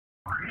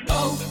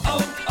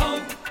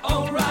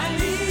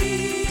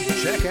O'Reilly.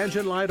 Check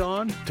engine light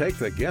on? Take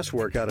the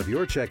guesswork out of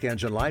your check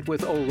engine light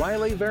with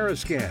O'Reilly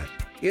Veriscan.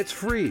 It's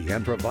free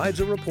and provides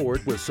a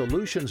report with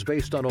solutions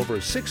based on over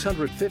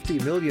 650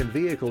 million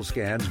vehicle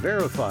scans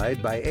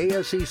verified by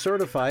ASE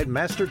certified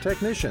master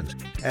technicians.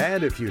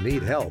 And if you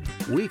need help,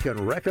 we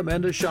can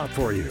recommend a shop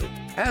for you.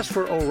 Ask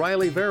for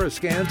O'Reilly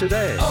Veriscan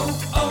today.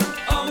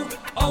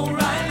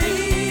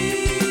 O'Reilly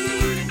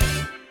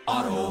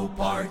Auto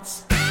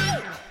Parts.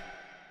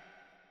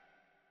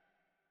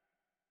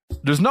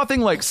 There's nothing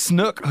like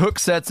snook hook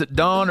sets at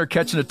dawn or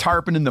catching a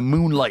tarpon in the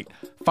moonlight.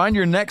 Find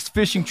your next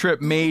fishing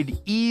trip made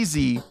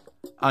easy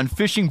on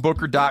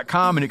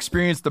fishingbooker.com and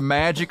experience the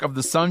magic of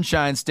the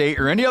Sunshine State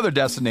or any other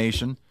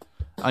destination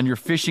on your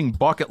fishing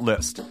bucket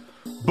list.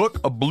 Book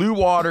a blue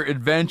water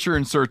adventure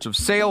in search of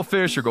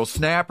sailfish or go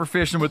snapper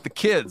fishing with the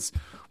kids.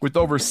 With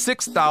over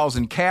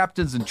 6,000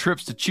 captains and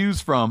trips to choose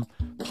from,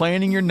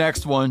 planning your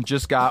next one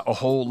just got a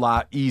whole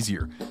lot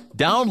easier.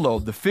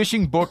 Download the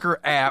Fishing Booker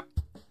app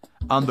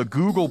on the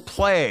Google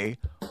Play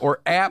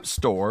or App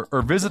Store,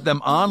 or visit them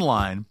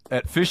online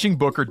at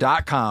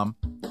fishingbooker.com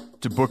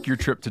to book your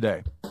trip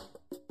today.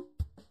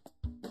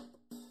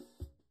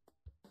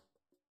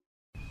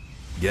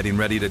 Getting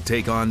ready to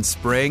take on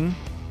spring?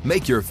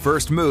 Make your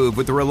first move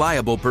with the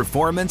reliable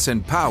performance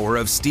and power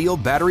of Steel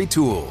battery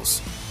tools.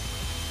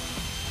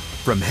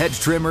 From hedge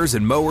trimmers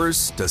and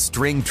mowers to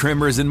string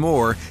trimmers and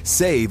more,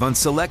 save on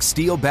select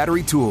Steel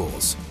battery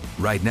tools.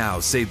 Right now,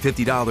 save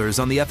 $50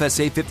 on the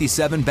FSA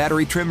 57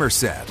 battery trimmer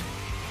set.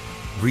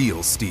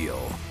 Real Steel.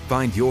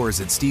 Find yours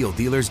at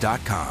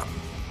steeldealers.com.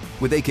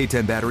 With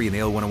AK-10 battery and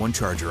AL101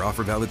 charger,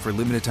 offer valid for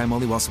limited time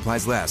only while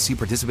supplies last. See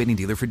participating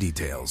dealer for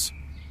details.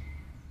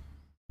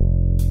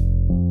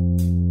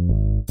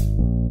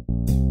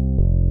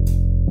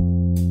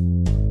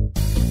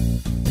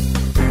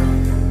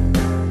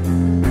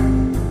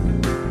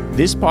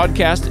 This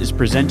podcast is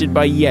presented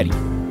by Yeti,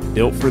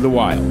 built for the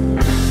wild.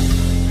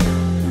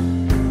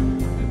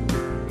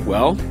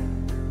 Well,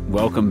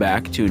 welcome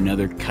back to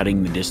another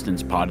Cutting the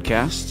Distance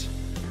podcast.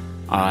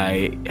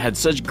 I had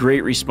such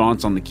great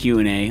response on the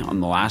Q&A on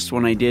the last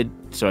one I did,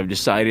 so I've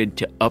decided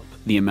to up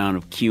the amount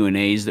of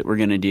Q&As that we're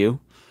going to do,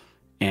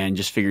 and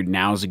just figured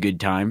now's a good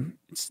time.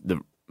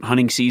 The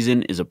hunting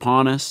season is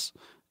upon us,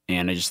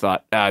 and I just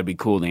thought it'd be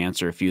cool to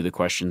answer a few of the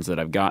questions that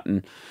I've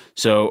gotten.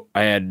 So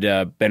I had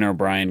Ben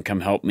O'Brien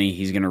come help me.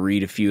 He's going to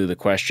read a few of the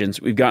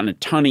questions. We've gotten a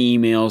ton of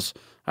emails.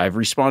 I've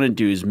responded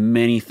to as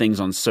many things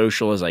on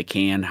social as I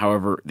can.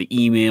 However, the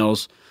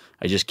emails,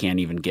 I just can't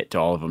even get to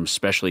all of them,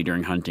 especially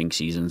during hunting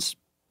seasons.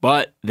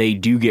 But they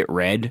do get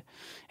read,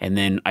 and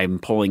then I'm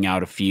pulling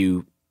out a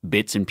few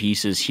bits and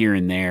pieces here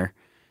and there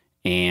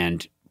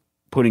and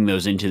putting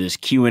those into this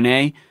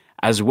Q&A,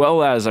 as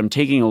well as I'm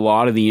taking a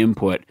lot of the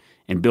input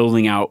and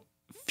building out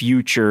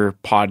future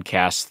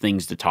podcast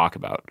things to talk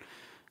about.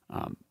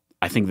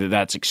 I think that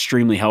that's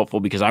extremely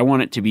helpful because I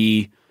want it to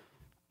be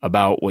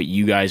about what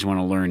you guys want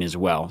to learn as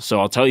well. So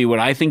I'll tell you what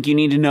I think you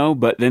need to know,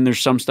 but then there's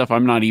some stuff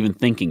I'm not even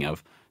thinking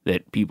of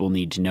that people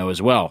need to know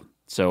as well.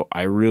 So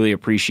I really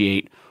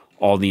appreciate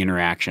all the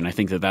interaction. I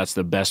think that that's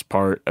the best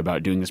part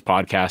about doing this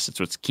podcast. It's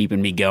what's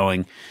keeping me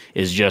going,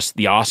 is just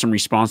the awesome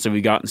response that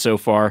we've gotten so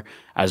far,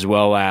 as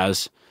well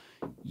as,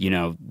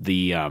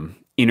 the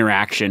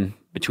interaction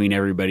between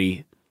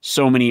everybody.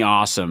 So many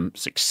awesome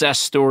success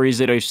stories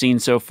that I've seen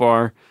so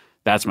far.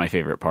 That's my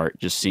favorite part,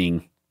 just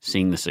seeing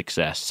the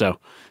success. So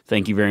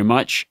thank you very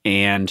much.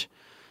 And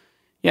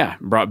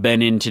brought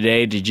Ben in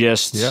today to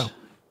just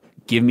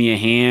give me a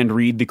hand,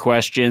 read the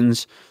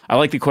questions. I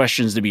like the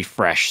questions to be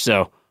fresh,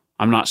 so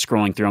I'm not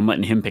scrolling through. I'm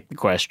letting him pick the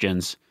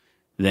questions.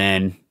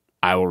 Then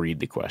I will read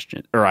the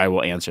question, or I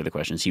will answer the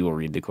questions. He will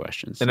read the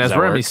questions. And as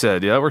Remy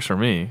said, that works for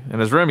me.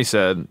 And as Remy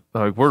said,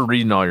 we're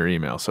reading all your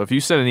emails. So if you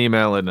send an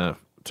email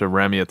to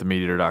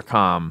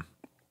Remy@themeateater.com,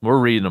 we're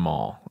reading them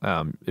all.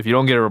 If you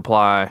don't get a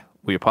reply,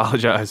 we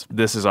apologize.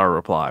 This is our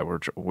reply.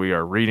 We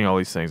are reading all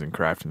these things and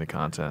crafting the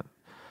content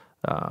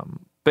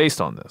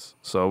based on this.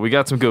 So we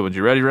got some good ones.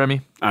 You ready,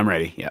 Remy? I'm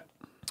ready, yeah.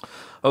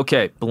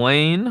 Okay,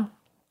 Blaine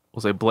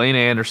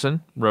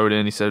Anderson wrote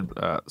in. He said,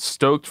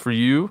 stoked for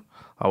you.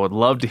 I would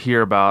love to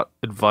hear about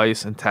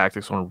advice and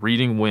tactics on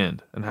reading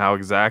wind and how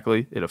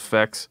exactly it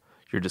affects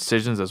your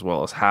decisions, as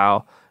well as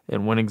how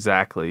and when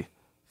exactly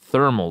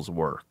thermals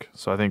work.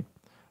 So I think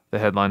the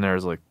headline there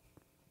is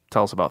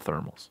tell us about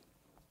thermals.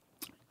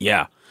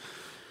 Yeah.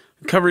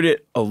 Covered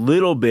it a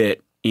little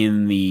bit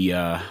in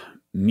the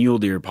Mule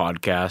Deer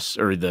podcast,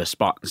 or the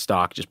Spot and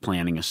Stock, just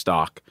planning a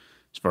stock,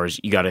 as far as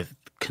you got to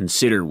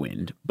consider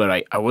wind.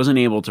 But I wasn't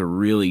able to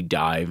really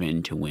dive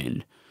into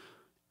wind.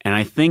 And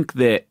I think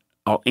that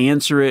I'll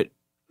answer it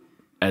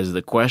as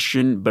the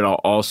question, but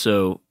I'll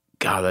also,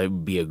 that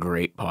would be a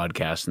great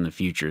podcast in the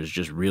future, is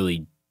just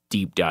really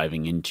deep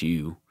diving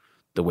into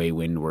the way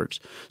wind works.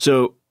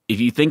 So if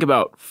you think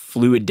about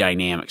fluid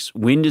dynamics,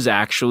 wind is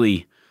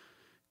actually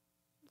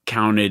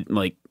counted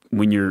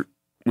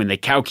when they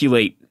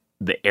calculate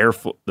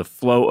the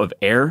flow of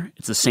air,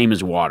 it's the same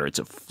as water. It's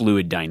a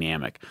fluid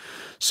dynamic.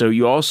 So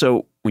you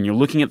also when you're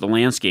looking at the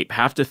landscape,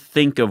 have to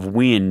think of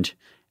wind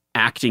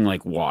acting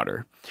like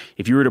water.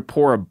 If you were to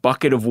pour a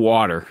bucket of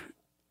water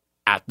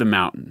at the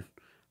mountain,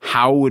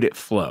 how would it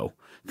flow?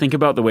 Think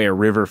about the way a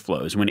river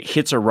flows. When it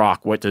hits a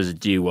rock, what does it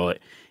do? Well,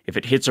 if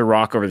it hits a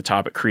rock over the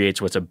top, it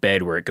creates what's a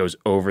bed where it goes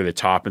over the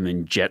top and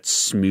then jets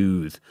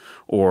smooth.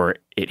 Or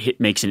it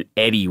makes an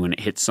eddy when it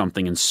hits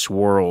something and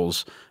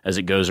swirls as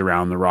it goes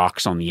around the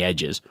rocks on the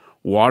edges.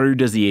 Water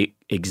does the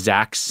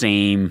exact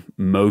same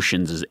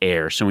motions as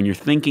air. So when you're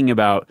thinking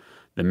about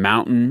the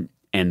mountain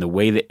and the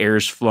way the air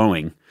is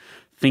flowing,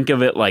 think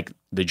of it like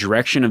the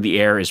direction of the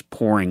air is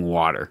pouring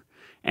water.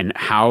 And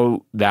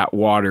how that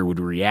water would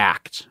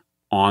react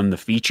on the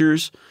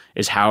features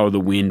is how the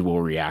wind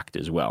will react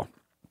as well.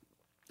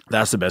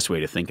 That's the best way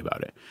to think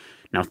about it.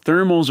 Now,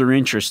 thermals are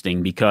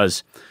interesting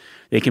because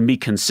they can be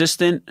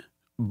consistent,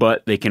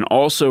 but they can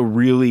also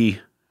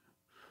really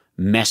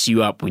mess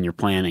you up when you're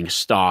planning a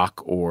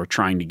stock or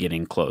trying to get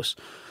in close.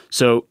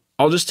 So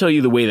I'll just tell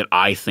you the way that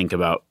I think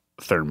about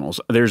thermals.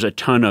 There's a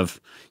ton of,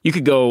 you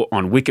could go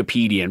on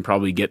Wikipedia and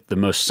probably get the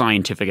most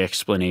scientific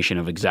explanation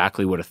of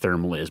exactly what a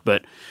thermal is.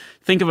 But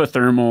think of a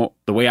thermal,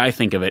 the way I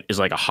think of it is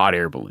like a hot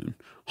air balloon.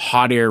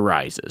 Hot air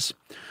rises.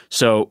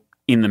 So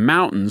in the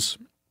mountains,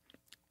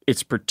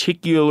 it's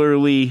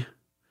particularly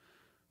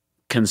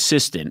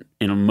consistent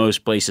in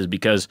most places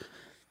because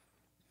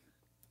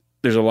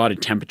there's a lot of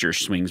temperature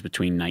swings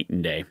between night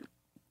and day.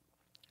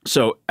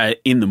 So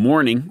in the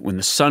morning, when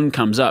the sun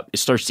comes up, it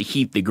starts to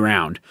heat the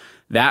ground.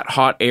 That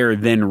hot air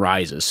then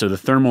rises. So the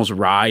thermals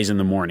rise in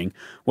the morning.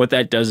 What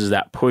that does is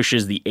that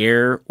pushes the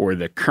air or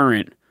the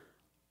current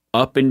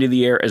up into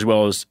the air, as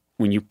well as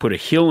when you put a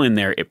hill in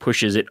there, it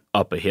pushes it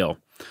up a hill.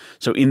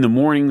 So in the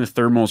morning, the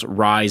thermals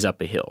rise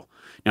up a hill.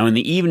 Now in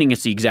the evening,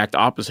 it's the exact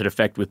opposite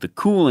effect with the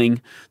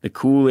cooling. The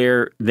cool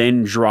air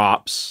then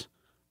drops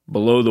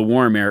below the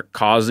warm air,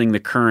 causing the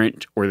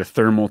current or the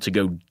thermal to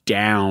go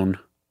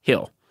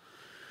downhill.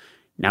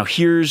 Now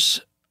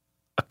here's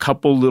a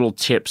couple little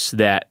tips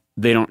that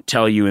they don't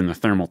tell you in the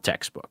thermal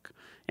textbook,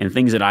 and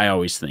things that I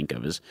always think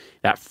of is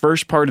that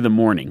first part of the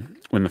morning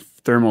when the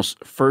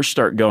thermals first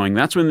start going,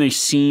 that's when they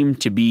seem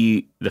to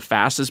be the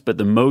fastest but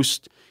the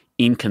most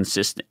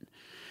inconsistent.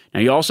 Now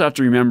you also have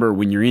to remember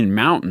when you're in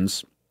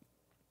mountains,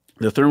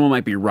 the thermal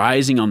might be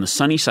rising on the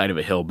sunny side of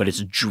a hill, but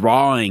it's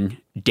drawing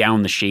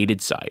down the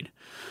shaded side.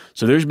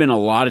 So there's been a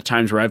lot of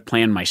times where I've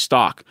planned my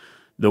stock,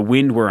 the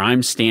wind where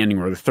I'm standing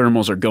where the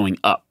thermals are going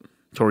up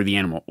toward the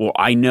animal. Well,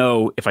 I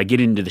know if I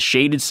get into the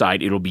shaded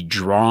side, it'll be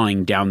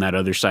drawing down that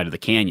other side of the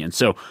canyon.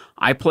 So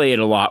I play it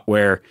a lot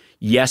where,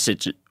 yes,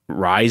 it's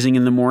rising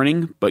in the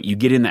morning, but you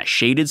get in that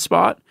shaded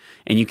spot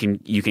and you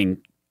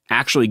can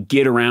actually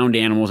get around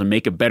animals and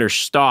make a better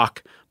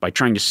stock by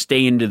trying to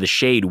stay into the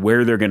shade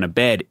where they're going to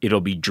bed.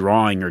 It'll be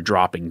drawing or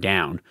dropping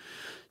down.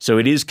 So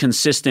it is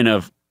consistent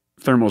of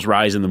thermals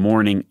rise in the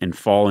morning and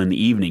fall in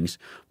the evenings,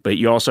 but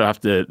you also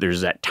have to,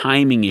 there's that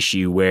timing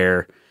issue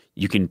where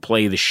you can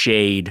play the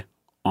shade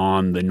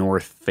on the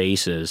north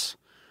faces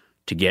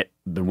to get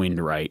the wind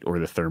right or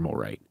the thermal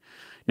right.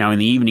 Now in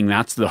the evening,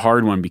 that's the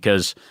hard one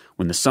because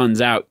when the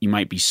sun's out, you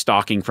might be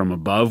stalking from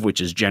above, which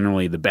is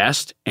generally the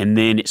best. And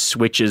then it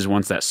switches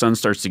once that sun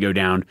starts to go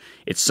down.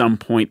 At some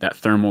point, that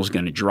thermal is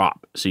going to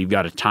drop. So you've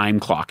got a time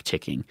clock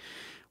ticking.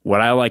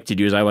 What I like to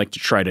do is I like to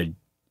try to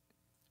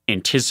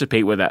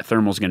anticipate what that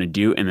thermal is going to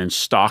do and then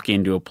stalk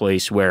into a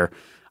place where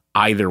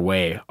either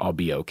way I'll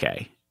be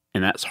okay.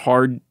 And that's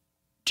hard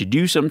to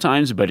do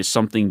sometimes, but it's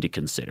something to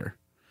consider.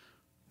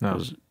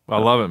 No, I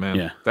love it, man.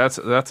 Yeah. That's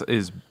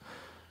as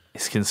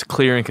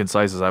clear and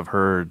concise as I've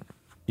heard,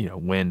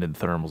 wind and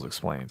thermals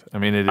explained. I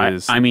mean, it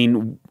is.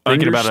 Thinking about it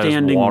as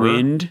understanding water,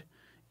 wind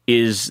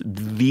is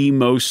the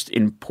most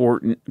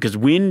important because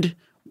wind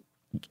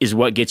is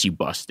what gets you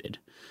busted.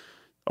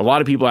 A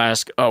lot of people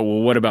ask, "Oh,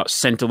 well, what about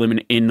scent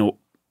elimination?"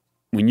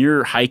 When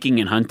you're hiking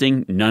and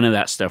hunting, none of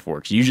that stuff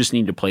works. You just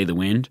need to play the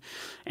wind.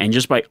 And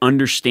just by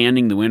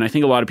understanding the wind, I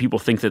think a lot of people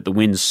think that the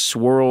wind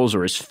swirls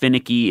or is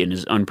finicky and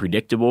is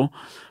unpredictable.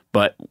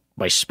 But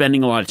by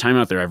spending a lot of time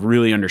out there, I've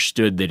really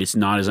understood that it's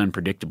not as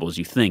unpredictable as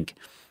you think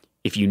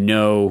if you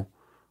know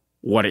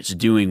what it's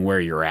doing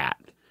where you're at.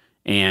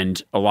 And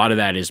a lot of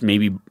that is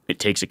maybe it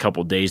takes a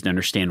couple days to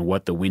understand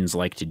what the wind's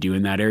like to do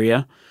in that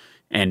area.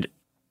 And,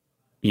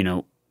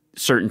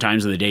 certain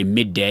times of the day,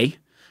 midday,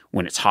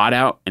 when it's hot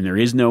out and there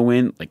is no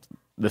wind, like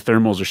the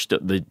thermals are still,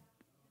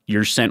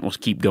 your scent will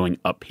keep going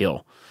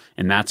uphill.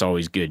 And that's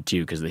always good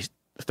too, because the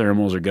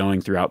thermals are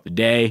going throughout the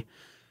day.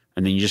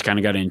 And then you just kind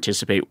of got to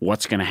anticipate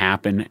what's going to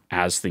happen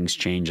as things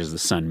change, as the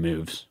sun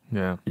moves.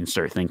 Yeah. And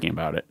start thinking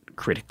about it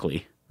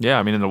critically. Yeah,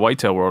 I mean, in the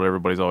whitetail world,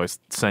 everybody's always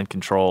scent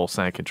control.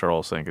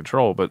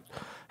 But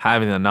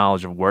having the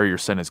knowledge of where your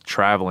scent is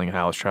traveling and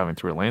how it's traveling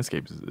through a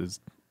landscape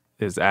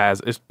is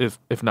as,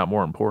 if not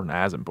more important,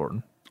 as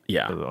important.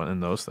 Yeah.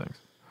 In those things.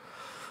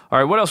 All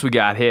right, what else we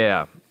got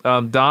here?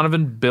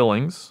 Donovan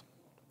Billings.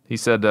 He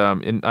said,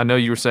 I know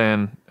you were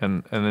saying,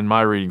 and in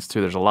my readings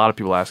too, there's a lot of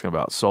people asking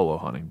about solo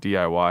hunting,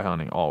 DIY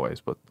hunting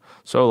always, but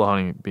solo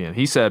hunting being,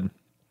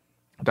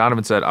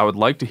 Donovan said, I would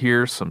like to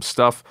hear some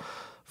stuff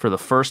for the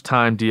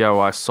first-time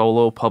DIY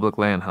solo public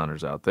land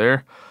hunters out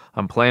there.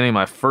 I'm planning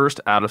my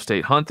first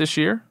out-of-state hunt this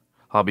year.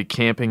 I'll be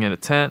camping in a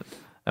tent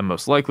and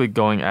most likely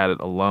going at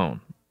it alone.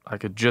 I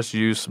could just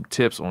use some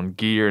tips on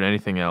gear and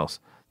anything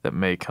else that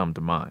may come to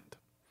mind.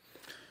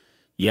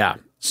 Yeah.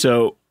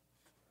 So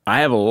I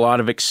have a lot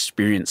of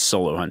experience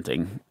solo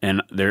hunting,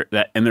 and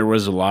there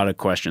was a lot of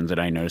questions that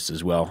I noticed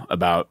as well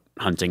about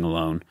hunting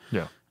alone.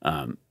 Yeah.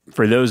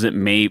 For those that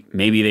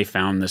maybe they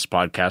found this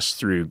podcast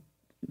through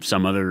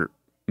some other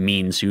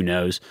means, who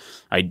knows?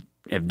 I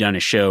have done a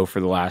show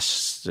for the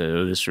last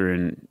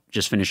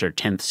just finished our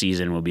 10th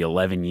season. Will be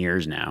 11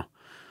 years now.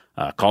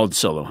 Called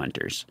Solo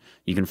Hunters.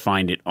 You can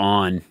find it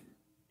on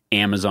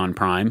Amazon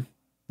Prime,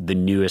 the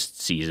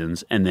newest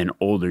seasons, and then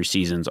older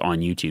seasons on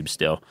YouTube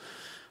still.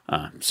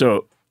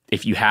 So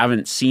if you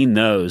haven't seen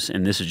those,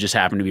 and this has just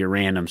happened to be a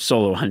random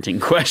solo hunting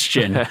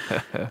question,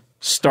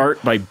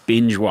 start by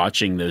binge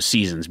watching those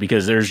seasons,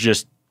 because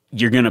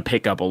you're going to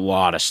pick up a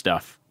lot of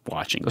stuff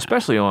watching that.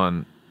 Especially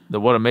on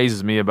what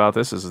amazes me about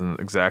this isn't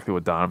exactly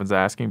what Donovan's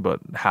asking,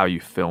 but how you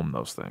film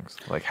those things,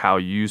 like how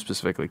you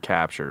specifically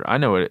capture. I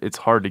know it's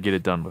hard to get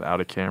it done without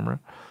a camera,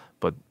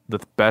 but the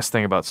best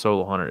thing about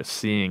Solo Hunter is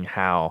seeing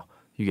how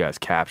you guys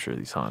capture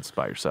these hunts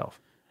by yourself.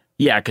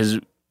 Yeah,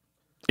 because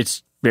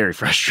it's very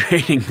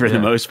frustrating for the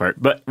most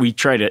part, but we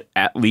try to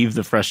leave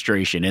the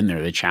frustration in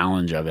there, the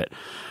challenge of it.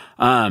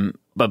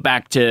 But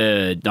back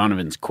to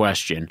Donovan's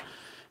question,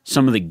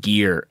 some of the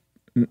gear.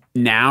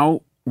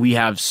 Now we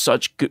have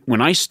such good...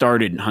 When I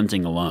started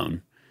hunting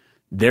alone,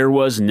 there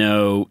was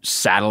no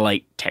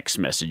satellite text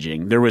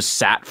messaging. There was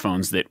sat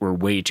phones that were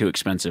way too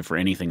expensive for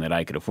anything that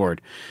I could afford.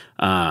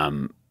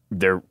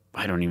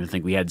 I don't even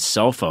think we had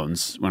cell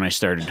phones when I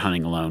started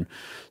hunting alone.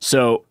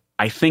 So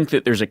I think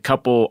that there's a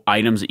couple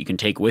items that you can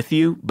take with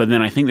you, but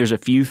then I think there's a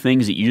few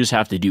things that you just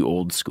have to do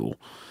old school.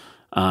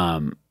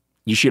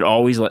 You should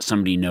always let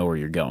somebody know where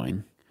you're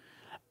going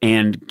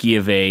and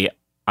give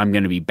I'm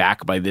going to be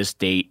back by this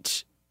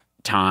date,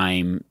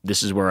 time,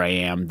 this is where I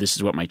am, this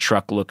is what my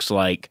truck looks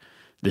like,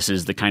 this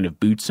is the kind of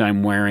boots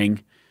I'm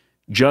wearing,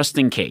 just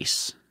in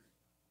case,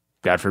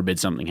 God forbid,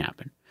 something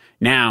happened.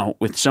 Now,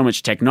 with so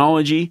much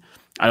technology,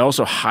 I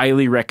also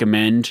highly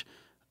recommend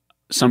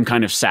some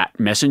kind of sat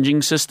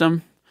messaging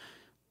system.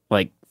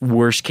 Like,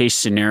 worst case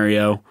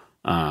scenario,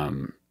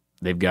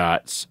 they've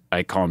got,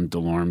 I call them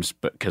Delormes,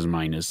 but because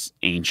mine is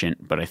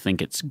ancient, but I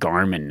think it's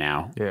Garmin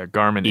now. Yeah,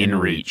 Garmin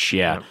InReach.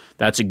 Yeah, yep.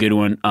 That's a good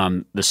one.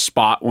 The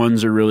Spot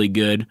ones are really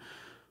good.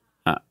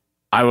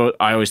 I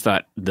always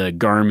thought the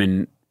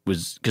Garmin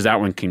was, because that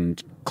one can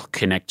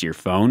connect to your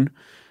phone.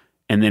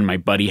 And then my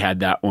buddy had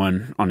that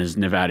one on his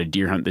Nevada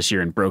deer hunt this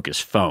year and broke his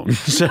phone.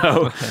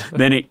 So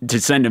then to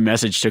send a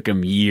message took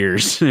him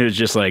years. It was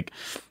just like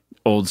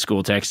old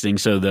school texting.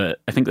 So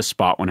I think the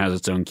Spot one has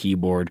its own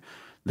keyboard.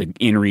 The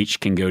InReach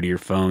can go to your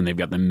phone. They've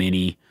got the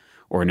Mini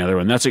or another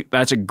one. That's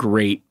a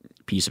great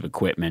piece of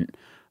equipment.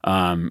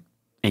 And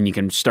you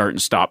can start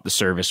and stop the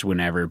service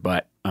whenever,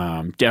 but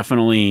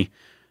definitely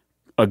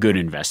a good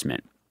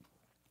investment.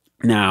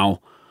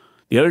 Now,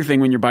 the other thing,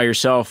 when you're by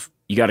yourself,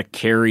 you got to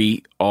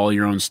carry all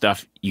your own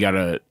stuff. You got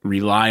to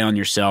rely on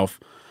yourself.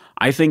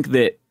 I think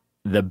that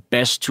the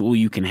best tool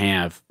you can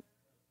have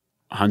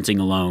hunting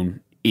alone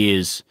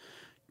is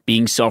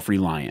being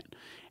self-reliant.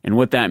 And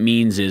what that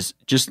means is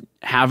just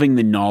having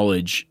the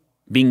knowledge,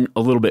 being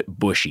a little bit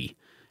bushy,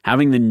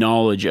 having the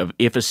knowledge of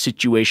if a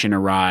situation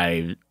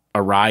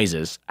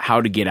arises,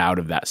 how to get out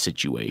of that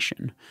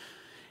situation.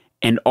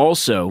 And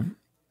also,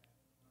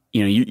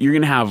 you're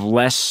going to have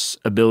less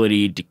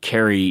ability to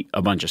carry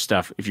a bunch of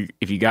stuff.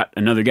 If you got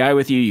another guy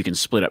with you, you can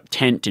split up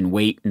tent and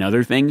weight and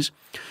other things.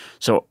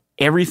 So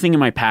everything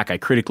in my pack I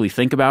critically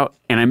think about,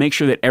 and I make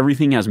sure that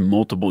everything has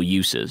multiple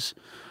uses.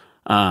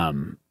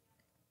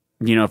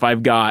 If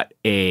I've got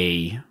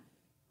I'm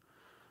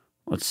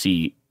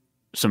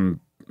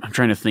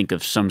trying to think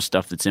of some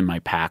stuff that's in my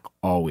pack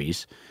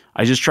always.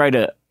 I just try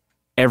to,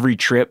 every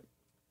trip,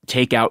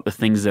 take out the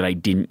things that I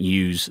didn't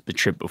use the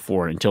trip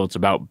before until it's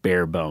about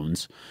bare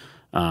bones.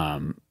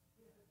 But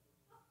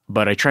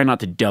I try not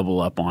to double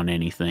up on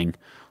anything.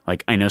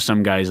 Like, I know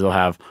some guys, they'll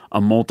have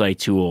a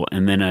multi-tool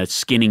and then a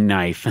skinning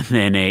knife and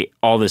then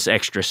all this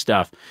extra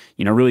stuff.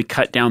 Really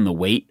cut down the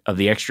weight of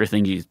the extra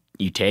things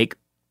you take.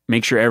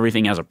 Make sure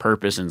everything has a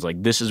purpose and it's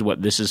like, this is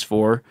what this is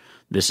for,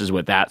 this is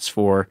what that's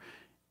for,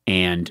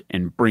 and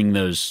bring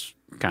those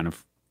kind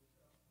of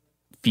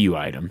few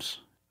items,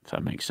 if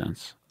that makes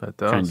sense. That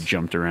does. Kind of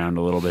jumped around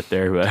a little bit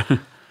there, but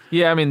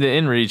yeah, I mean, the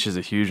InReach is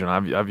a huge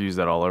one. I've used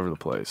that all over the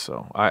place.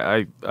 So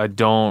I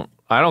don't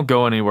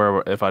go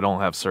anywhere if I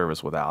don't have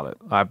service without it.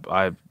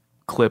 I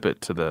clip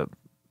it to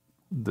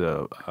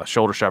the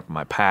shoulder strap of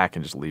my pack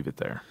and just leave it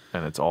there,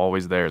 and it's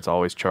always there. It's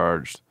always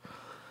charged.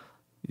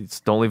 You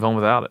just don't leave home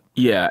without it.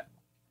 Yeah,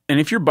 and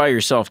if you're by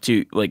yourself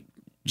too, like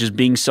just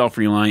being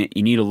self-reliant,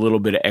 you need a little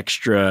bit of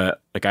extra.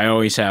 Like, I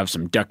always have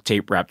some duct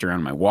tape wrapped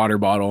around my water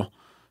bottle.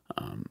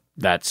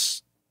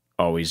 That's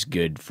always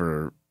good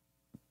for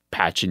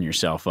patching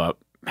yourself up.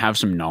 Have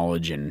some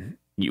knowledge in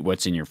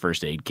what's in your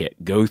first aid kit.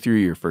 Go through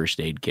your first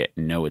aid kit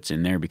and know what's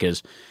in there,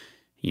 because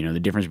the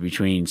difference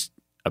between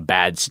a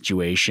bad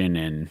situation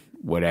and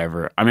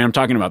whatever. I mean, I'm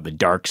talking about the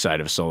dark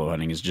side of solo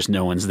hunting is just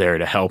no one's there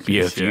to help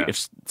you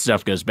if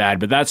stuff goes bad.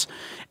 But that's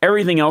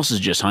everything else is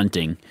just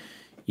hunting,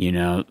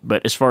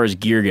 But as far as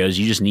gear goes,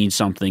 you just need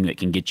something that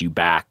can get you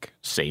back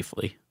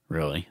safely,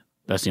 really.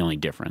 That's the only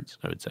difference,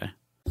 I would say.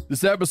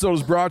 This episode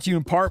is brought to you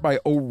in part by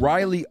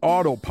O'Reilly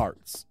Auto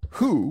Parts,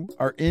 who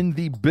are in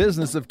the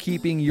business of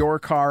keeping your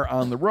car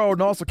on the road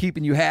and also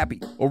keeping you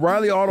happy.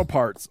 O'Reilly Auto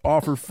Parts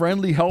offer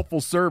friendly,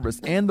 helpful service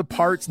and the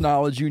parts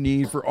knowledge you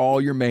need for all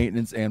your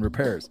maintenance and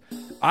repairs.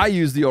 I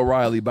use the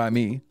O'Reilly by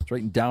me. It's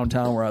right in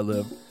downtown where I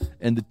live.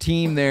 And the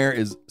team there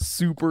is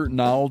super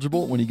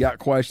knowledgeable. When you got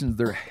questions,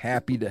 they're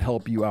happy to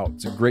help you out.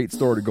 It's a great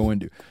store to go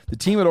into. The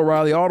team at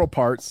O'Reilly Auto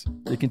Parts,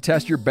 they can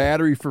test your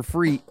battery for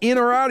free in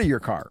or out of your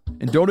car.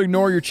 And don't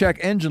ignore your check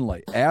engine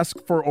light.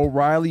 Ask for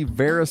O'Reilly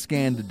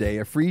VeriScan today,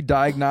 a free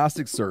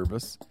diagnostic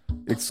service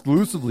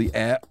exclusively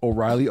at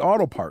O'Reilly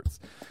Auto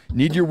Parts.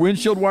 Need your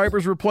windshield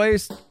wipers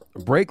replaced? A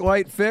brake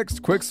light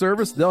fixed? Quick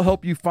service? They'll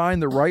help you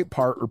find the right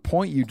part or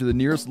point you to the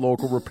nearest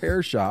local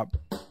repair shop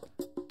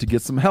to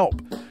get some help.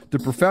 The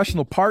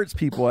professional parts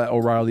people at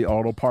O'Reilly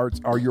Auto Parts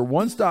are your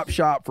one-stop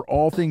shop for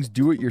all things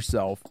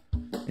do-it-yourself,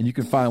 and you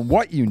can find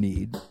what you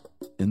need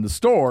in the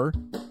store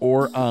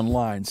or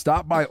online.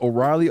 Stop by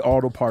O'Reilly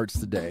Auto Parts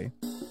today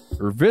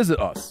or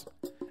visit us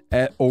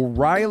at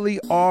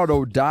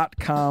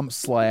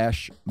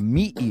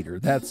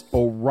O'ReillyAuto.com/meateater. That's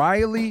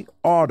O'Reilly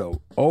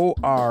Auto,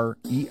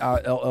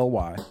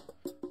 O-R-E-I-L-L-Y,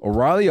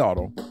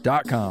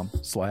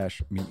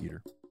 O'ReillyAuto.com/meateater.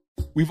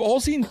 We've all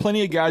seen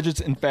plenty of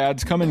gadgets and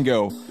fads come and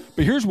go,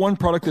 but here's one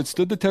product that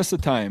stood the test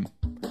of time: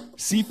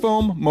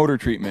 Seafoam Motor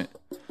Treatment.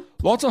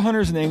 Lots of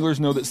hunters and anglers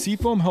know that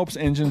Seafoam helps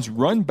engines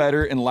run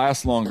better and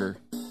last longer.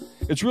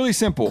 It's really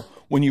simple.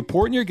 When you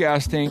pour it in your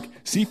gas tank,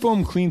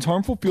 Seafoam cleans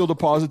harmful fuel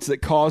deposits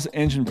that cause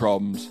engine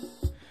problems.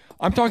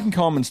 I'm talking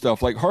common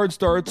stuff like hard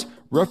starts,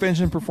 rough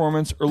engine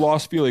performance, or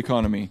lost fuel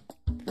economy.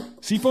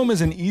 Seafoam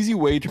is an easy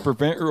way to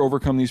prevent or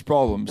overcome these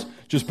problems.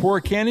 Just pour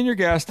a can in your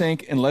gas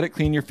tank and let it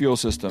clean your fuel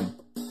system.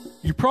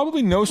 You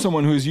probably know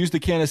someone who has used a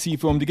can of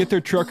Seafoam to get their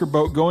truck or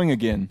boat going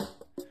again.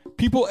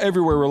 People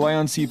everywhere rely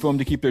on Seafoam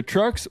to keep their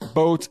trucks,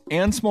 boats,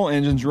 and small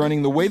engines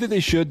running the way that they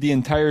should the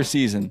entire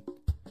season.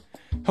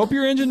 Help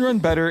your engine run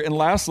better and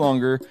last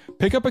longer.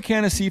 Pick up a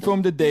can of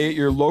Seafoam today at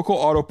your local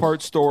auto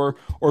parts store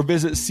or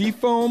visit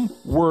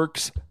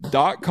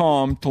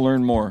seafoamworks.com to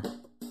learn more.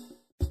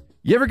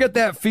 You ever get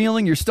that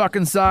feeling you're stuck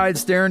inside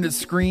staring at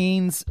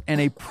screens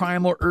and a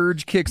primal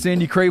urge kicks in?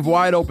 You crave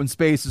wide open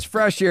spaces,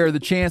 fresh air, the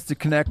chance to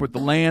connect with the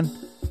land?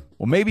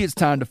 Well, maybe it's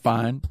time to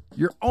find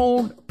your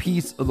own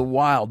piece of the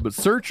wild, but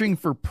searching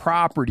for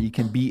property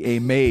can be a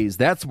maze.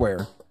 That's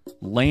where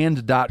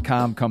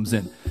Land.com comes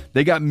in.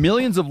 They got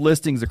millions of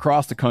listings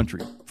across the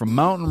country, from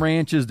mountain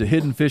ranches to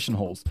hidden fishing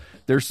holes.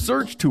 Their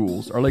search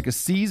tools are like a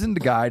seasoned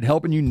guide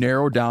helping you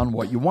narrow down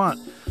what you want.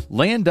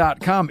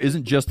 Land.com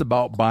isn't just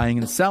about buying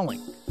and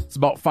selling. It's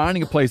about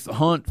finding a place to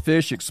hunt,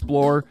 fish,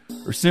 explore,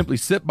 or simply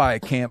sit by a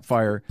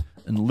campfire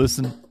and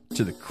listen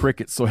to the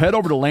crickets. So head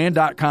over to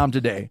Land.com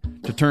today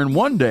to turn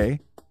one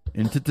day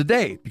into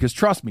today, because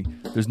trust me,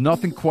 there's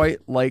nothing quite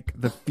like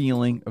the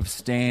feeling of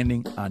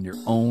standing on your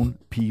own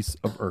piece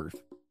of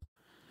earth.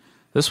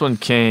 This one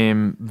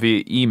came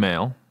via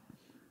email.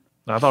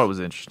 I thought it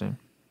was interesting.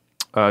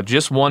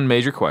 Just one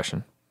major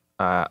question.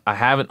 I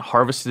haven't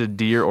harvested a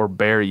deer or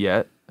bear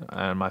yet,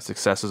 and my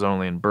success is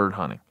only in bird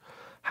hunting.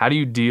 How do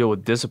you deal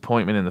with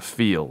disappointment in the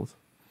field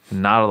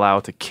and not allow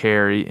it to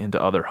carry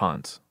into other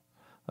hunts?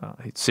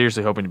 He's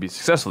seriously hoping to be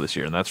successful this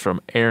year, and that's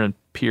from Aaron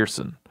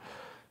Pearson,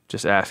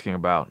 just asking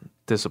about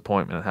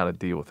disappointment and how to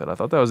deal with it. I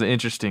thought that was an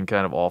interesting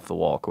kind of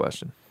off-the-wall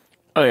question.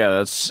 Oh,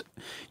 yeah,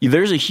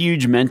 there's a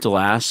huge mental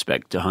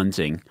aspect to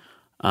hunting.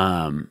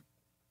 I've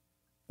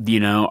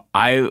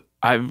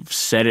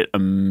said it a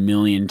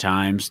million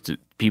times to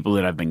people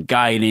that I've been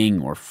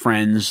guiding or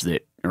friends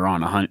that are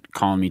on a hunt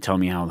calling me,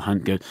 telling me how the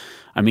hunt goes.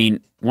 I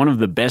mean, one of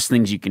the best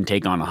things you can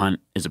take on a hunt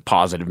is a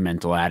positive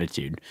mental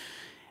attitude.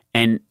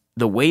 And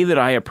the way that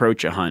I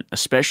approach a hunt,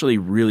 especially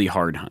really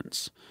hard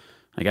hunts,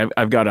 like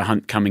I've got a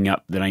hunt coming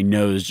up that I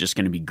know is just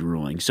going to be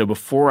grueling. So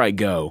before I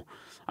go,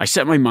 I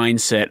set my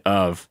mindset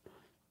of,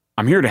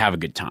 I'm here to have a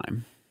good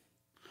time.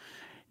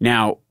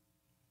 Now,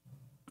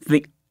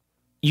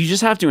 you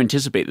just have to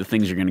anticipate that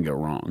things are going to go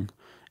wrong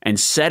and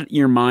set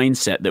your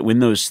mindset that when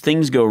those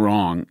things go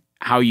wrong,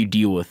 how you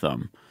deal with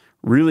them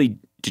really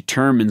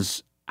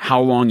determines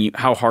how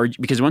hard,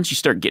 because once you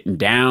start getting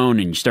down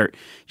and you start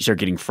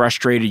getting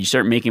frustrated, you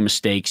start making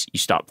mistakes, you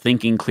stop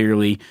thinking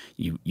clearly,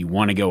 you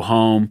want to go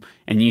home,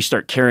 and then you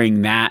start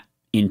carrying that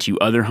into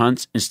other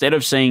hunts. Instead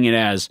of saying it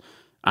as,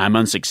 I'm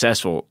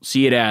unsuccessful,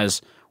 see it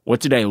as, what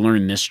did I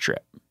learn this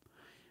trip?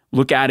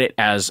 Look at it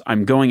as,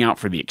 I'm going out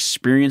for the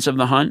experience of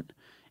the hunt,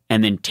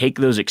 and then take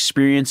those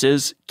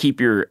experiences,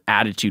 keep your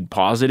attitude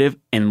positive,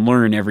 and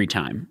learn every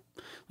time.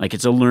 Like,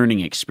 it's a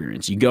learning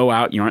experience. You go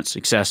out, you aren't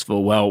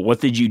successful. Well,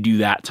 what did you do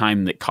that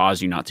time that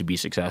caused you not to be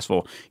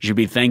successful? You should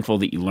be thankful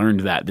that you learned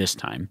that this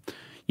time.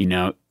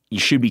 You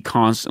should be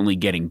constantly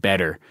getting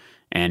better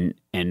And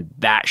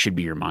that should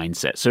be your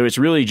mindset. So it's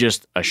really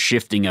just a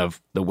shifting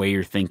of the way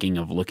you're thinking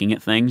of looking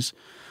at things.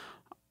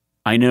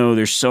 I know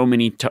there's so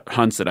many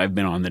hunts that I've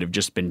been on that have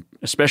just been,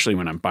 especially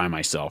when I'm by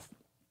myself,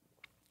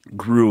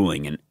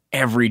 grueling, and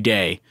every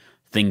day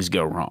things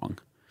go wrong.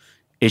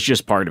 It's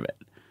just part of it.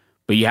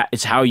 But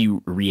it's how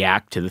you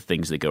react to the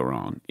things that go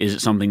wrong. Is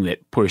it something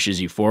that pushes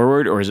you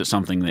forward, or is it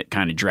something that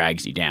kind of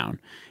drags you down?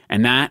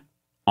 And that,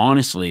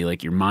 honestly,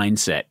 like your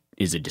mindset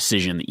is a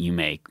decision that you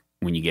make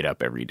when you get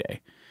up every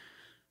day.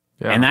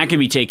 Yeah. And that can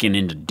be taken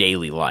into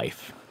daily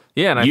life.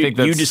 Yeah, and I think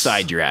you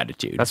decide your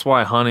attitude. That's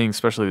why hunting,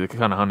 especially the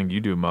kind of hunting you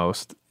do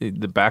most, the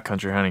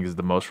backcountry hunting is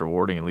the most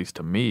rewarding, at least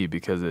to me,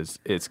 because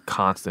it's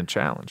constant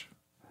challenge.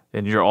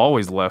 And you're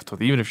always left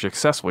with, even if you're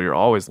successful, you're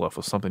always left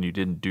with something you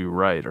didn't do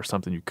right or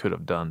something you could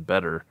have done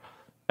better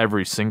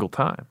every single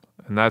time.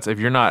 And that's, if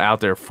you're not out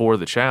there for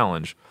the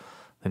challenge,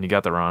 then you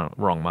got the wrong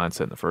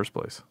mindset in the first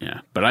place.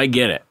 Yeah, but I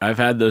get it. I've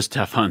had those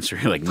tough hunts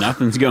where you're like,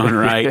 nothing's going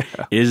right.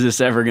 Yeah. Is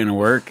this ever going to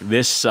work?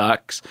 This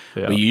sucks.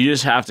 Yeah. But you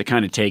just have to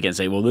kind of take it and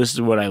say, well, this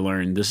is what I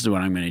learned. This is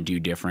what I'm going to do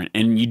different.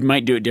 And you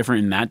might do it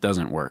different and that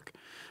doesn't work.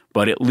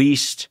 But at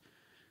least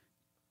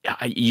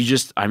I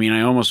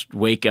almost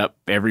wake up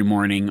every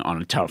morning on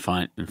a tough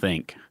hunt and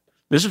think,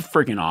 this is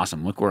freaking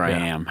awesome. Look where I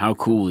am. How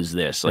cool is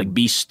this? Like,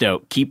 be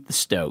stoked. Keep the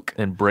stoke.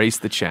 Embrace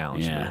the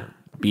challenge. Yeah. Man.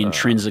 Be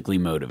intrinsically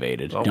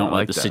motivated. Don't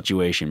let the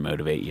situation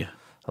motivate you.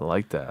 I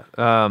like that.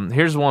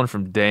 Here's one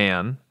from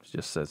Dan. It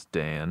just says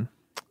Dan.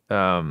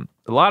 A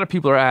lot of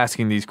people are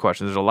asking these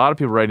questions. There's a lot of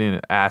people writing in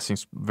and asking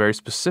very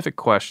specific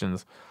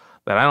questions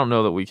that I don't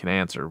know that we can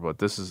answer, but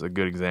this is a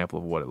good example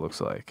of what it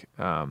looks like.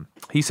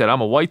 He said,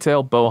 I'm a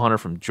whitetail bow hunter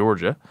from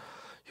Georgia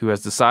who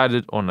has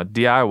decided on a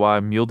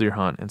DIY mule deer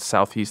hunt in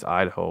southeast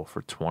Idaho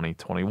for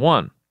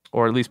 2021,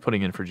 or at least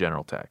putting in for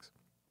general tags.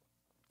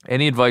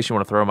 Any advice you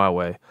want to throw my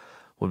way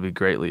would be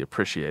greatly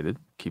appreciated.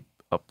 Keep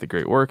up the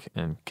great work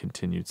and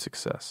continued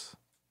success.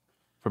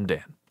 From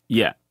Dan.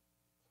 Yeah.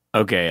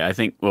 Okay, I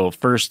think, well,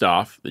 first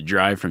off, the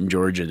drive from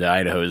Georgia to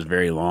Idaho is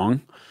very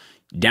long.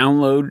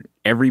 Download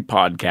every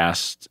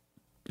podcast,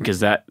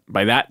 because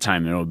by that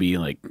time there will be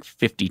like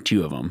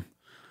 52 of them.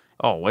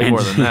 Oh, way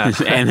more than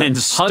that. And then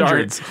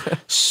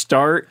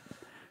start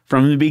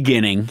from the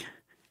beginning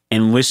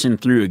and listen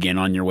through again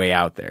on your way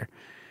out there.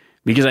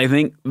 Because I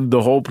think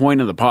the whole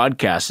point of the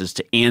podcast is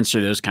to answer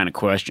those kind of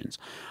questions.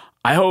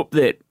 I hope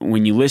that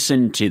when you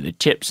listen to the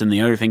tips and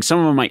the other things, some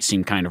of them might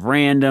seem kind of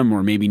random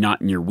or maybe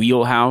not in your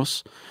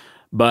wheelhouse.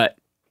 But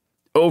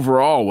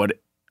overall, what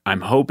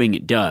I'm hoping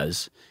it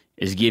does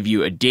is give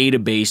you a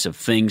database of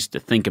things to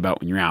think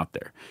about when you're out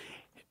there.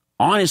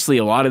 Honestly,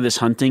 a lot of this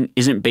hunting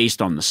isn't based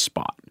on the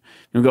spot.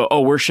 You go,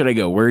 oh, where should I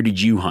go? Where did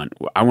you hunt?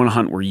 I want to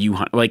hunt where you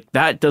hunt. Like,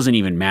 that doesn't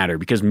even matter,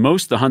 because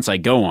most of the hunts I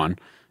go on,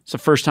 it's the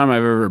first time I've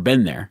ever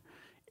been there.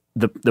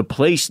 The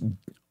place,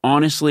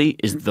 honestly,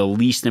 is the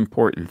least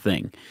important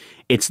thing.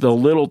 It's the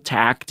little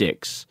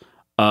tactics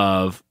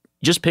of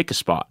just pick a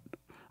spot.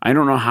 I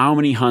don't know how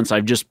many hunts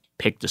I've just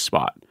picked a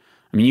spot.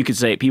 I mean, you could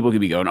say, people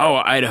could be going, oh,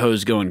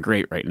 Idaho's going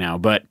great right now.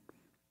 But,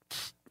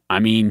 I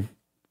mean,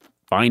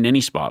 find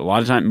any spot. A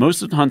lot of times,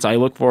 most of the hunts I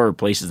look for are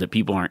places that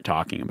people aren't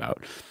talking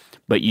about.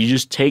 But you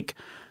just take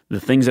the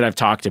things that I've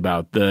talked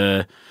about,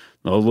 the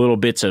little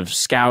bits of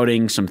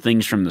scouting, some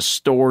things from the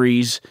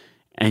stories,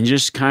 and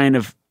just kind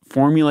of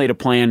formulate a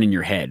plan in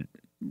your head.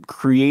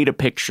 Create a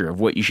picture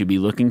of what you should be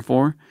looking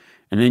for,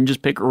 and then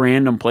just pick a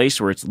random place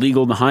where it's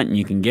legal to hunt and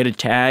you can get a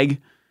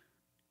tag,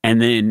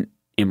 and then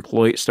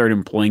start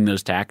employing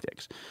those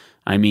tactics.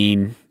 I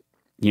mean,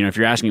 if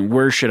you're asking,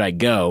 where should I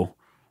go?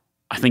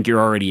 I think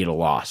you're already at a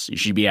loss. You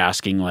should be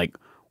asking, like,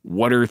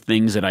 what are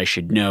things that I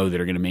should know that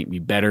are going to make me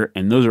better?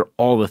 And those are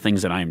all the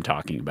things that I am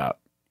talking about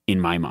in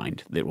my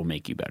mind that will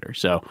make you better.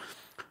 So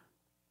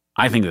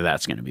I think that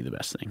that's going to be the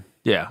best thing.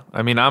 Yeah.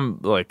 I mean,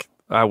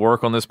 I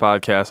work on this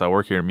podcast. I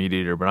work here at Meat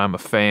Eater, but I'm a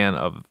fan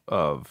of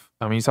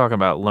you're talking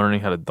about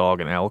learning how to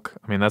dog an elk.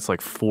 I mean, that's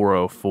like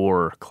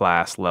 404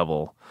 class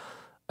level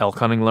elk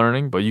hunting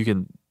learning, but you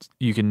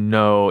can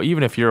know,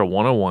 even if you're a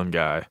 101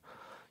 guy,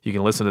 you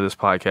can listen to this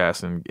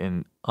podcast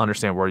and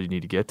understand where you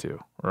need to get to,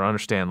 or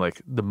understand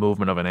like the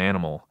movement of an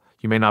animal.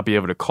 You may not be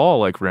able to call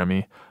like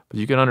Remy, but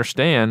you can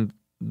understand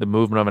the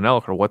movement of an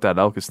elk or what that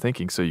elk is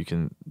thinking, so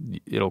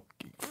it'll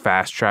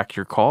fast track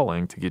your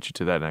calling to get you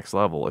to that next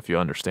level if you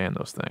understand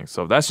those things.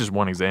 So that's just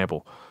one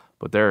example,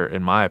 but there,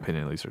 in my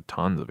opinion, at least, are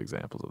tons of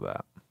examples of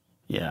that.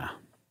 Yeah.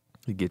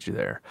 To get you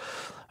there.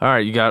 All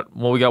right, we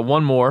got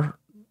one more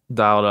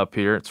dialed up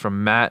here. It's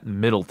from Matt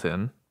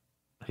Middleton.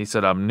 He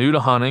said, I'm new to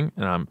hunting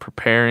and I'm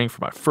preparing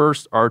for my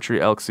first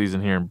archery elk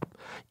season here in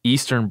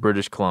eastern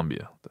British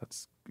Columbia.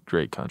 That's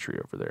great country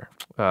over there.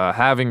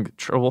 Having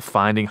trouble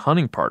finding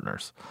hunting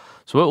partners.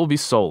 So it will be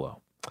solo.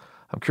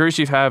 I'm curious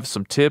if you have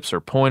some tips or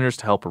pointers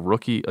to help a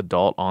rookie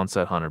adult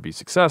onset hunter be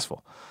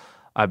successful.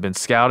 I've been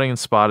scouting and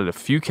spotted a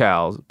few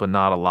cows, but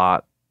not a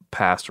lot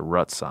past a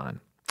rut sign.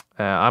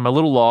 I'm a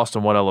little lost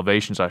on what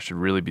elevations I should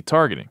really be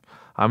targeting.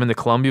 I'm in the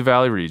Columbia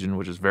Valley region,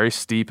 which is very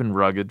steep and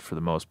rugged for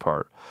the most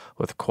part,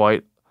 with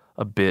quite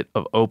a bit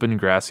of open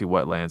grassy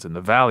wetlands in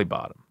the valley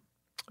bottom.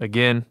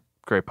 Again,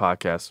 great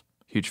podcast.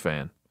 Huge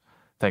fan.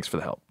 Thanks for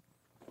the help.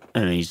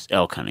 And he's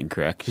elk hunting,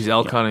 correct? He's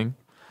elk hunting.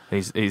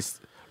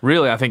 He's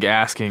really, I think,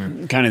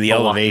 asking kind of the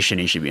elevation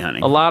he should be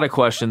hunting. A lot of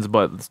questions,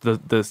 but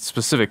the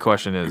specific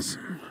question is,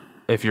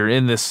 if you're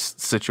in this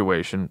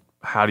situation,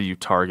 how do you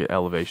target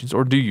elevations,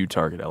 or do you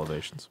target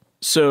elevations?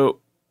 So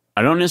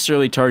I don't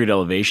necessarily target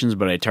elevations,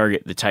 but I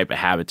target the type of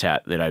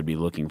habitat that I'd be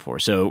looking for.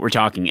 So we're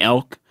talking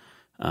elk.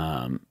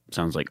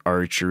 Sounds like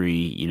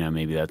archery.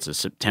 Maybe that's a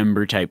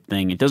September type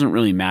thing. It doesn't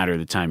really matter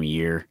the time of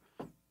year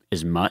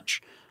as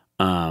much.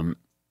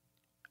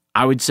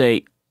 I would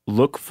say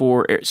look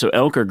for, so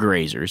elk are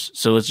grazers.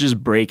 So let's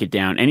just break it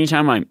down.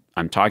 Anytime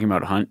I'm talking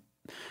about a hunt,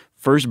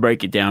 first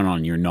break it down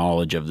on your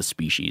knowledge of the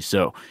species.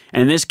 So,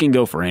 and this can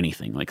go for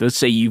anything. Like let's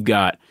say you're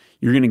going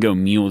to go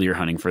mule deer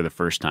hunting for the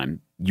first time.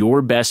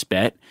 Your best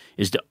bet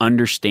is to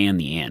understand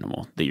the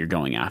animal that you're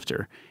going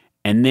after.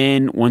 And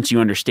then once you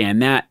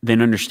understand that,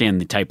 then understand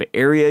the type of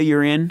area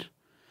you're in,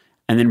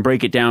 and then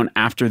break it down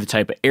after the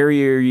type of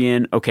area you're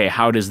in. Okay,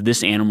 how does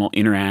this animal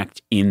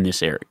interact in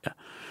this area?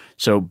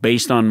 So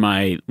based on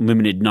my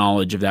limited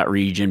knowledge of that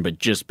region, but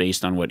just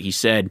based on what he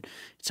said,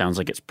 it sounds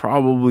like it's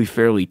probably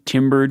fairly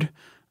timbered.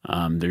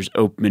 There's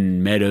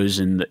open meadows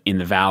in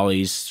the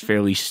valleys,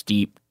 fairly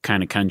steep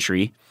kind of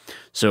country.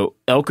 So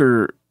elk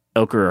are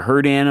a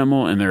herd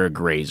animal and they're a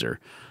grazer.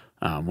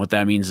 What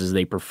that means is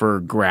they prefer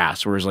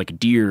grass, whereas like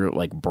deer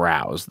like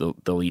browse.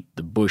 They'll eat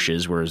the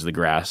bushes, whereas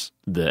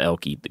the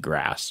elk eat the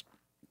grass.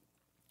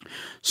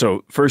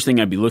 So first thing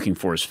I'd be looking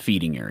for is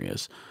feeding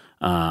areas.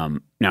 Now,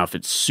 if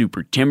it's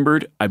super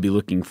timbered, I'd be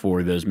looking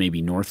for those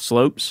maybe north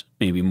slopes,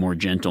 maybe more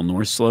gentle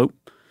north slope.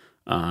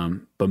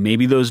 But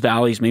maybe those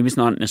valleys, maybe it's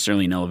not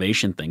necessarily an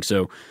elevation thing.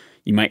 So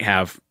you might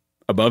have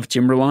above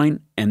timberline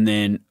and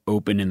then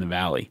open in the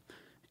valley,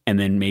 and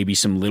then maybe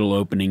some little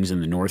openings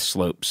in the north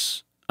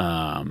slopes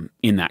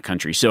in that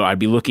country. So I'd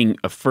be looking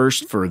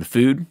first for the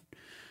food.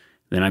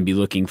 Then I'd be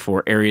looking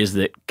for areas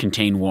that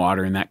contain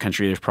water. In that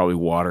country, there's probably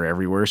water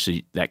everywhere. So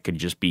that could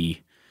just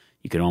be,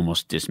 you could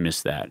almost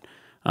dismiss that.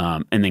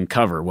 And then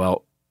cover.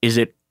 Well, is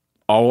it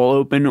all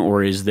open,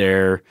 or is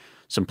there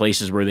some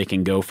places where they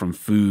can go from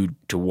food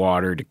to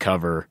water to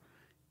cover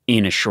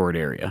in a short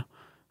area?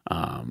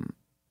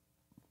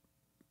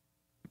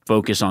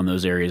 Focus on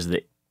those areas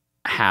that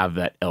have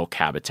that elk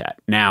habitat.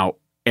 Now,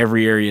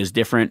 every area is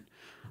different.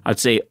 I'd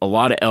say a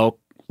lot of elk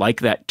like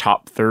that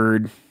top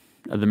third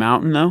of the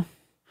mountain, though.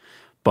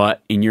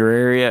 But in your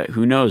area,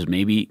 who knows?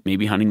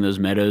 Maybe hunting those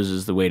meadows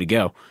is the way to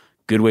go.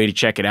 Good way to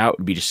check it out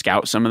would be to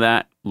scout some of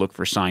that, look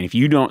for sign. If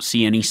you don't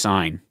see any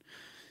sign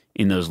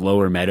in those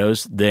lower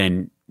meadows,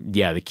 then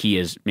yeah, the key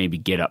is maybe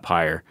get up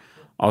higher.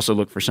 Also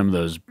look for some of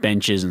those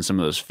benches and some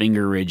of those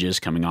finger ridges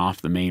coming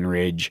off the main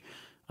ridge.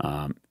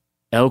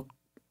 Elk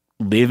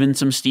live in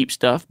some steep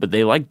stuff, but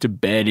they like to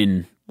bed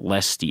in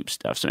less steep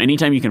stuff. So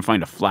anytime you can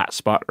find a flat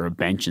spot or a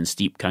bench in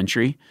steep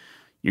country,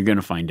 you're going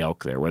to find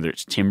elk there, whether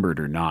it's timbered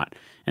or not.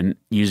 And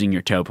using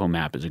your topo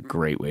map is a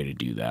great way to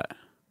do that.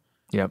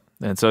 Yep.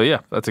 And so, yeah,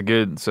 that's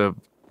so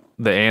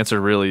the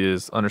answer really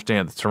is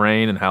understand the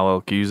terrain and how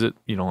elk use it.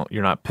 You're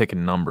not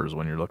picking numbers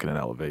when you're looking at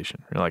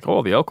elevation. You're like,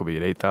 oh, the elk will be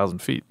at 8,000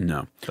 feet.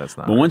 No. That's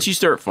not. But once you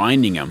start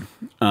finding them,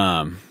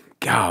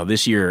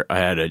 this year I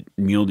had a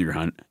mule deer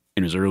hunt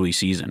and it was early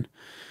season.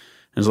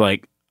 It was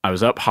like, I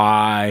was up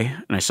high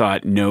and I saw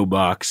no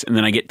bucks, and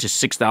then I get to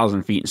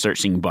 6,000 feet and start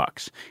seeing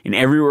bucks. And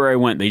everywhere I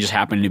went, they just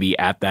happened to be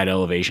at that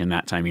elevation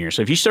that time of year.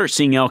 So if you start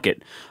seeing elk at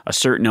a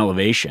certain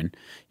elevation,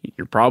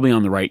 you're probably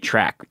on the right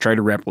track. Try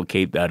to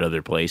replicate that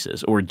other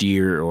places, or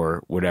deer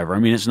or whatever. I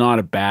mean, it's not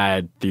a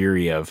bad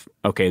theory of,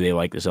 okay, they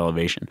like this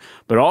elevation.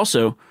 But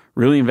also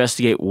really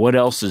investigate what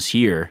else is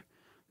here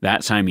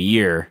that time of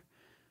year.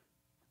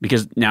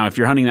 Because now if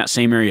you're hunting that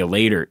same area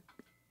later,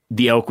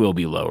 the elk will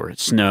be lower.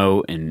 It's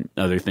snow and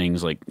other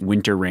things like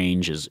winter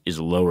range is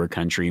lower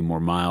country,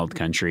 more mild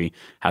country,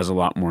 has a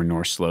lot more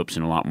north slopes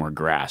and a lot more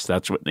grass.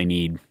 That's what they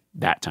need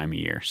that time of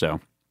year. So,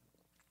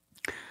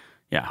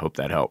 yeah, I hope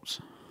that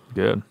helps.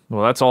 Good.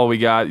 Well, that's all we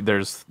got.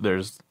 There's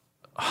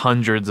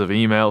hundreds of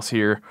emails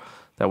here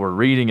that we're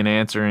reading and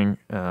answering,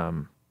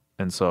 and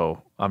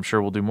so I'm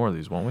sure we'll do more of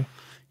these, won't we?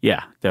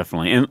 Yeah,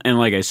 definitely. And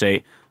like I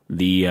say,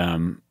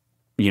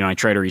 I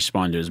try to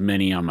respond to as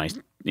many on my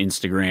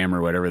Instagram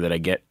or whatever that I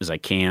get as I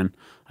can.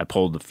 I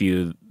pulled a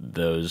few of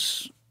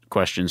those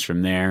questions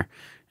from there,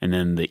 and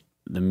then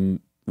the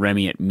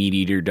Remy at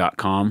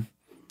meateater.com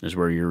is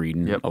where you're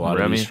reading a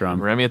lot of these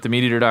from. Remy at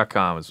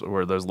themeateater.com is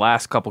where those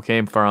last couple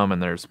came from,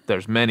 and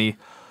there's many.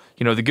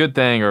 The good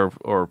thing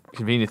or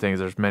convenient thing is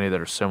there's many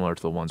that are similar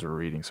to the ones we're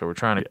reading. So we're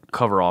trying to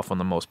cover off on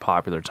the most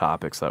popular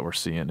topics that we're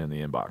seeing in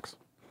the inbox.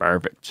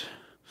 Perfect.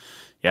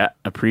 Yeah,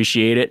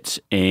 appreciate it.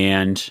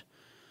 And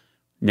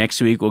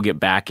next week, we'll get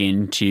back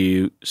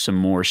into some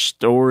more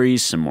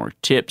stories, some more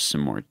tips,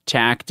 some more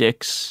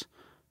tactics.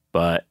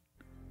 But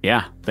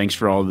yeah, thanks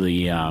for all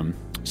the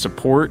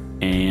support,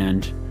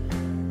 and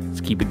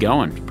let's keep it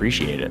going.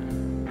 Appreciate it.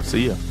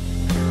 See ya.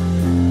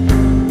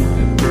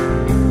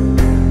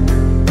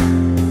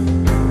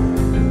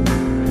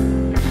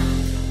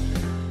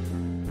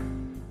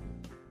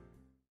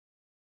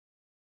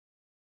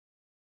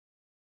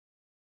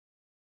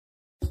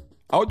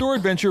 Outdoor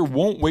adventure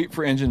won't wait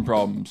for engine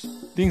problems.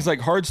 Things like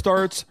hard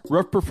starts,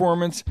 rough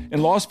performance,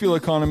 and lost fuel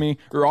economy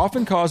are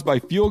often caused by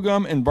fuel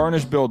gum and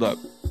varnish buildup.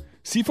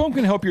 Seafoam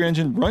can help your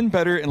engine run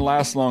better and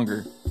last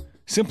longer.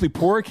 Simply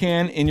pour a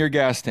can in your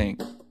gas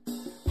tank.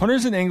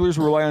 Hunters and anglers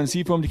rely on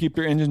Seafoam to keep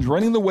their engines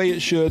running the way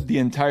it should the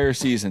entire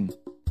season.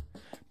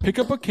 Pick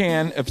up a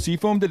can of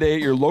Seafoam today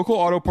at your local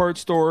auto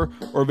parts store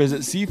or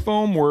visit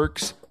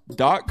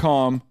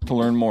seafoamworks.com to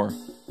learn more.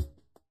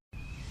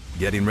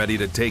 Getting ready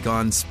to take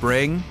on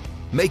spring?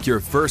 Make your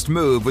first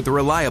move with the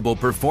reliable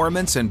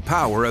performance and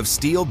power of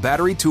Steel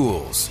battery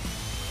tools.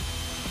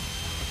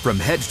 From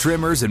hedge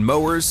trimmers and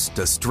mowers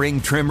to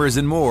string trimmers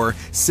and more,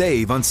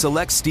 save on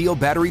select Steel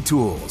battery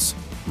tools.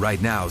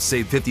 Right now,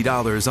 save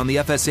 $50 on the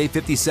FSA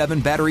 57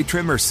 battery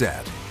trimmer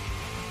set.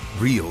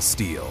 Real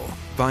Steel.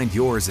 Find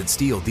yours at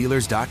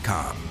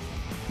steeldealers.com.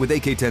 With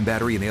AK-10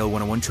 battery and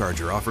AL101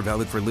 charger, offer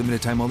valid for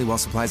limited time only while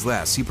supplies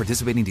last. See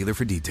participating dealer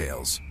for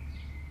details.